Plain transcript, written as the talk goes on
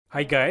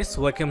Hi guys,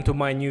 welcome to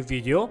my new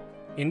video.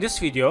 In this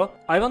video,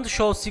 I want to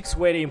show 6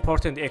 very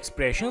important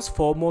expressions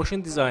for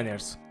motion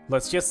designers.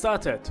 Let's get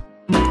started.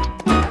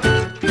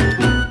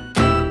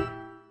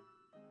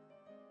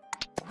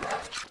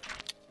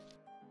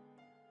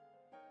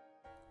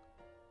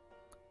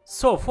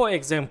 So for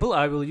example,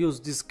 I will use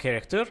this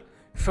character.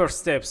 First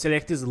step,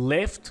 select this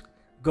left,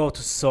 go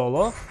to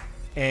solo,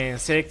 and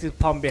select the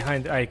palm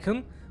behind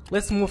icon.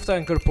 Let's move the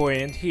anchor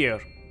point here.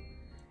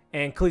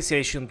 And click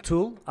selection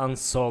tool on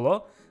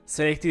solo.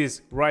 Select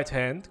this right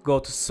hand, go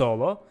to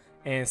solo,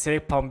 and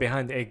select palm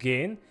behind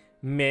again.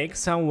 Make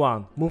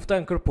someone, move the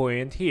anchor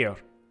point here.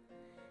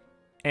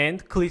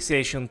 And click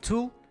selection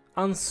tool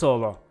on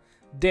solo.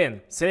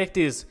 Then select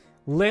this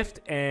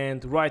left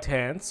and right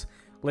hands.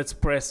 Let's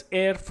press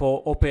R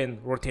for open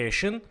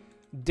rotation.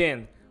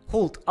 Then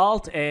hold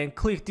Alt and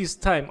click this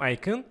time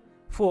icon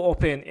for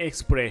open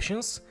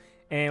expressions.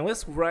 And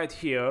let's write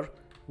here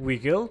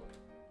wiggle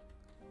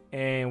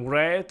and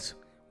write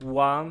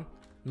 1,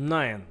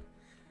 9.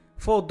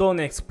 For done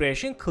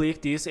expression,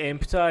 click this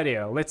empty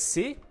area. Let's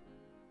see.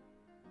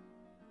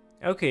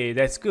 Okay,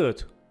 that's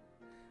good.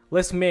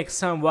 Let's make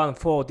someone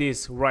for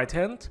this right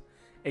hand.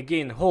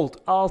 Again, hold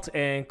Alt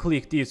and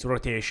click this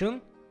rotation.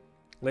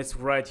 Let's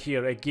write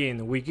here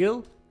again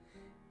wiggle.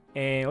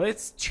 And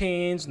let's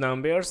change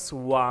numbers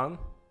 1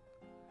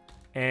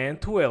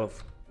 and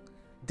 12.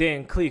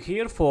 Then click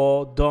here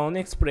for done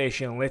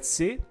expression. Let's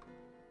see.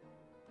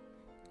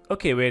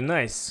 Okay, very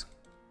nice.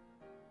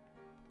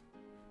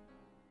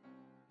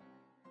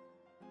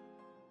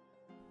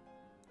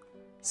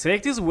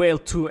 Select this whale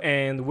 2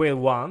 and whale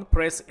 1,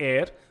 press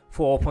R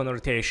for open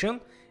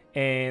rotation,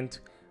 and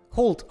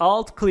hold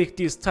Alt, click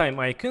this time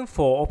icon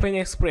for open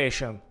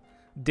expression.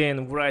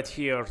 Then write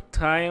here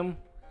time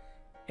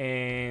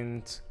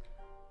and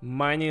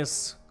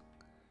minus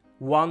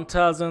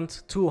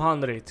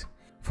 1200.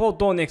 For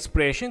done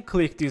expression,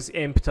 click this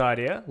empty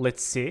area.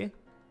 Let's see.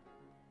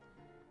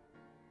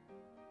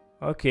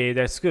 Okay,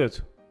 that's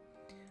good.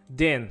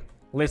 Then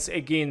let's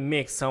again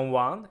make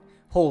someone.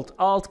 Hold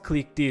Alt,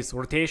 click this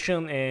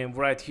rotation, and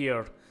write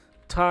here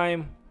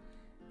time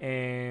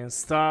and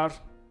star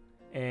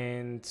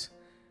and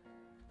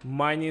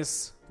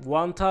minus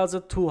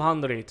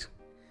 1200.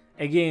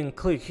 Again,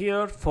 click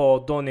here for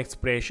done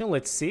expression.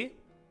 Let's see.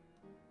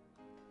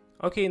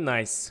 Okay,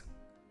 nice.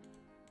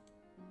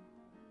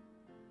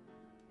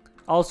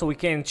 Also, we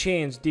can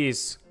change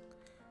this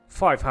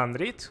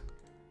 500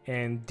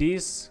 and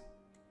this.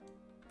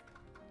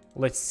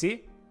 Let's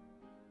see.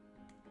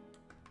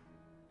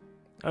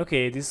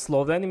 Okay, this is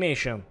slow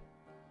animation.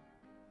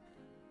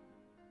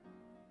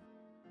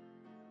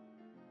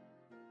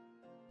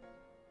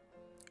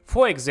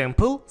 For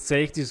example,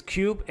 select this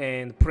cube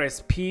and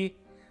press P.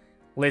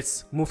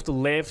 Let's move to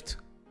left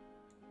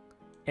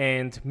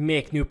and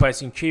make new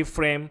position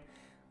keyframe.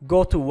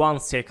 Go to 1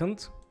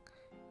 second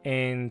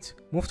and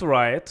move to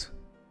right.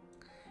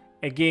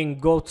 Again,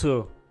 go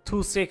to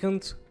 2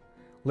 seconds.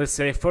 Let's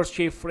select first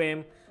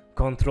keyframe,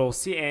 Ctrl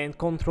C and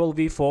Ctrl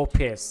V for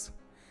paste.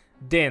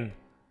 Then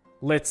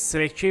let's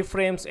select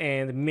keyframes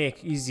and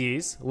make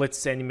easies.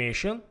 Let's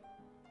animation.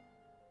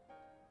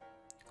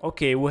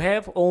 Okay, we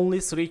have only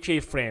 3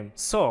 keyframes.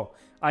 So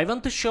I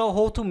want to show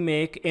how to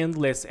make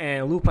endless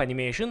and loop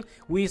animation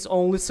with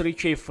only 3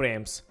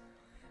 keyframes.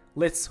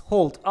 Let's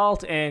hold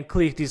Alt and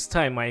click this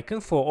time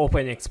icon for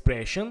open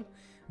expression.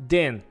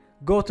 Then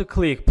go to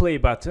click play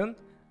button,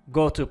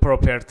 go to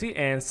property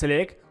and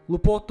select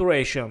loop out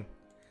duration.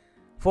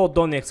 For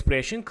done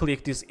expression,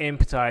 click this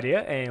empty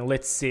area and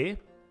let's see.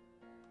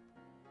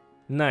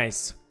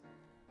 Nice.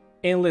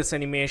 Endless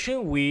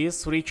animation with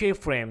 3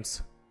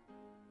 keyframes.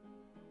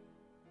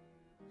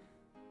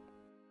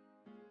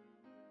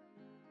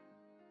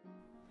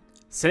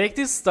 Select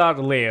this star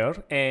layer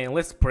and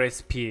let's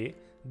press P.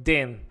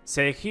 Then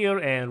select here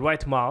and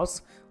right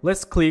mouse.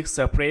 Let's click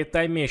separate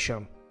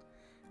dimension.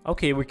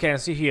 Okay, we can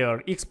see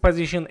here X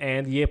position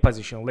and Y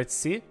position. Let's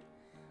see.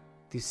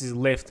 This is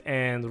left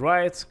and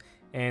right,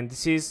 and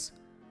this is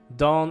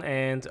down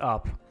and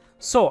up.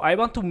 So I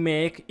want to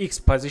make X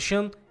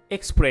position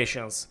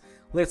expressions.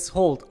 Let's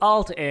hold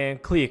Alt and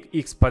click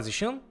X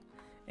position,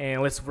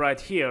 and let's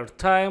write here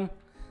time,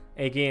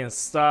 again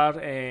star,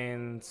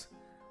 and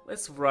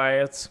let's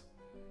write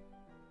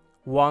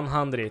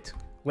 100.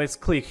 Let's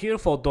click here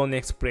for done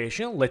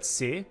expression. Let's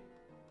see.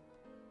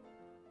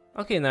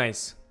 Okay,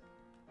 nice.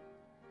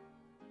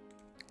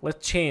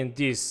 Let's change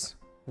this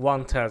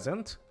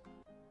 1000.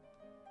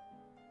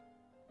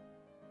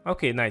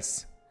 Okay,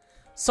 nice.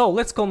 So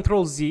let's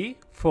Ctrl Z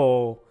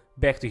for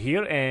back to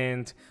here,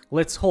 and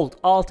let's hold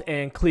Alt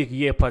and click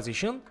Y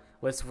position.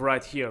 Let's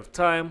write here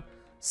time,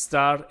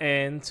 star,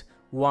 and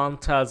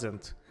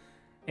 1000.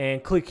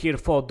 And click here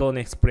for done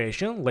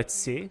expression. Let's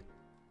see.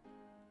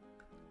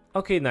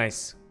 Okay,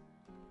 nice.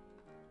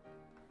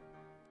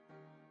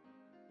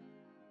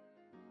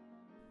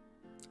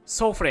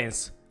 So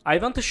friends, I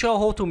want to show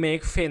how to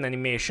make fan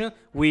animation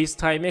with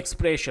time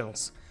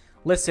expressions.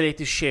 Let's select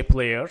the shape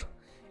layer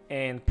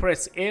and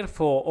press R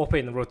for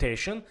open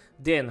rotation,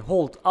 then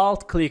hold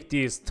Alt, click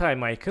this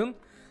time icon,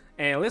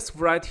 And let's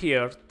write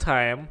here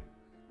time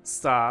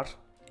star,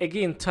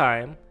 again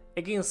time,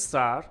 again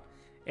star,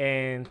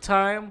 and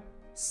time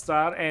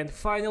star, and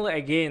finally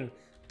again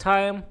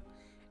time.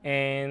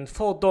 And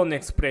for done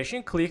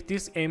expression, click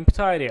this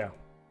empty area.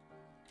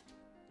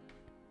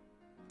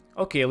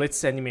 Okay,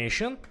 let's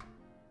animation.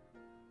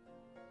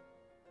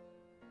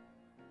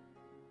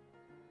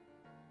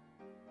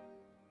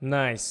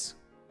 Nice.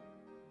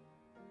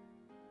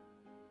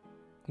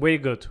 Very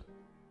good.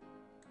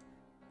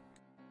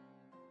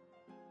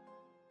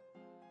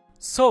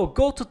 So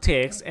go to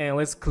text and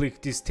let's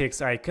click this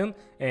text icon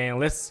and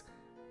let's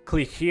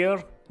click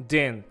here,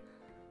 then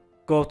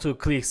go to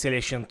click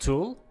selection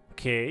tool.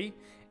 Okay,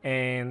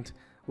 and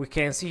we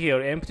can see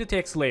here empty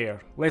text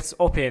layer. Let's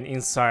open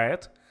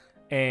inside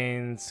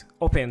and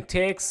open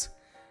text,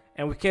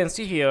 and we can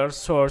see here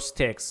source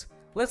text.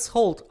 Let's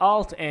hold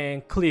alt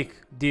and click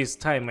this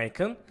time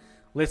icon.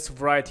 Let's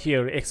write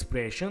here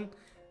expression.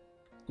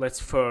 Let's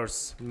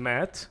first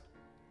math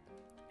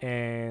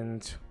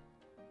and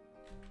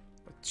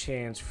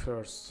change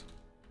first.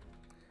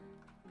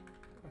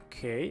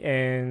 Okay,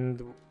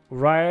 and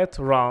write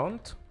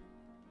round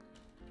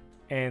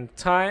and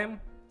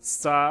time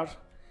star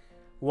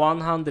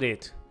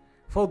 100.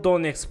 For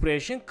done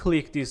expression,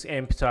 click this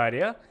empty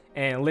area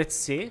and let's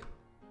see.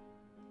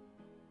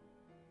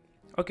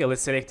 Okay,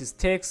 let's select this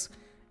text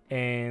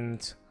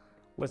and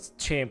let's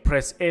change,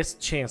 press S,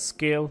 change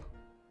scale,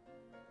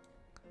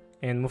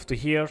 and move to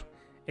here.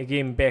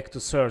 Again, back to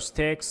source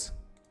text.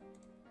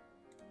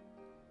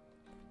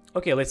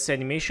 Okay, let's see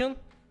animation.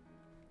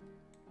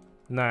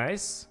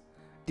 Nice.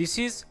 This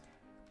is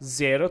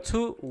 0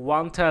 to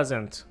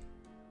 1000.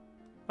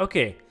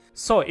 Okay,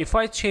 so if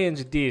I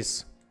change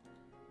this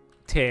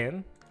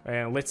 10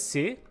 and let's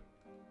see.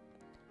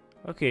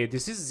 Okay,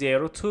 this is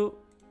 0 to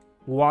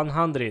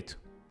 100.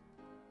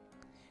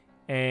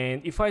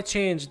 And if I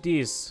change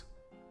this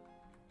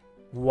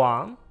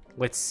 1,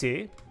 let's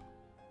see.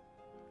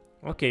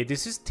 Okay,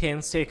 this is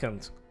 10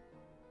 seconds.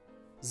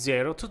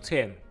 0 to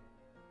 10.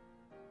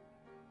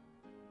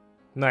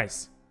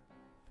 Nice.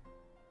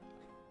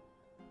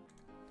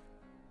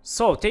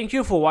 So thank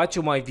you for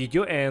watching my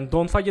video, and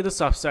don't forget to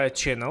subscribe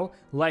channel,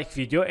 like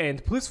video,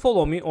 and please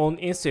follow me on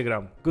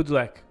Instagram. Good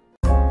luck.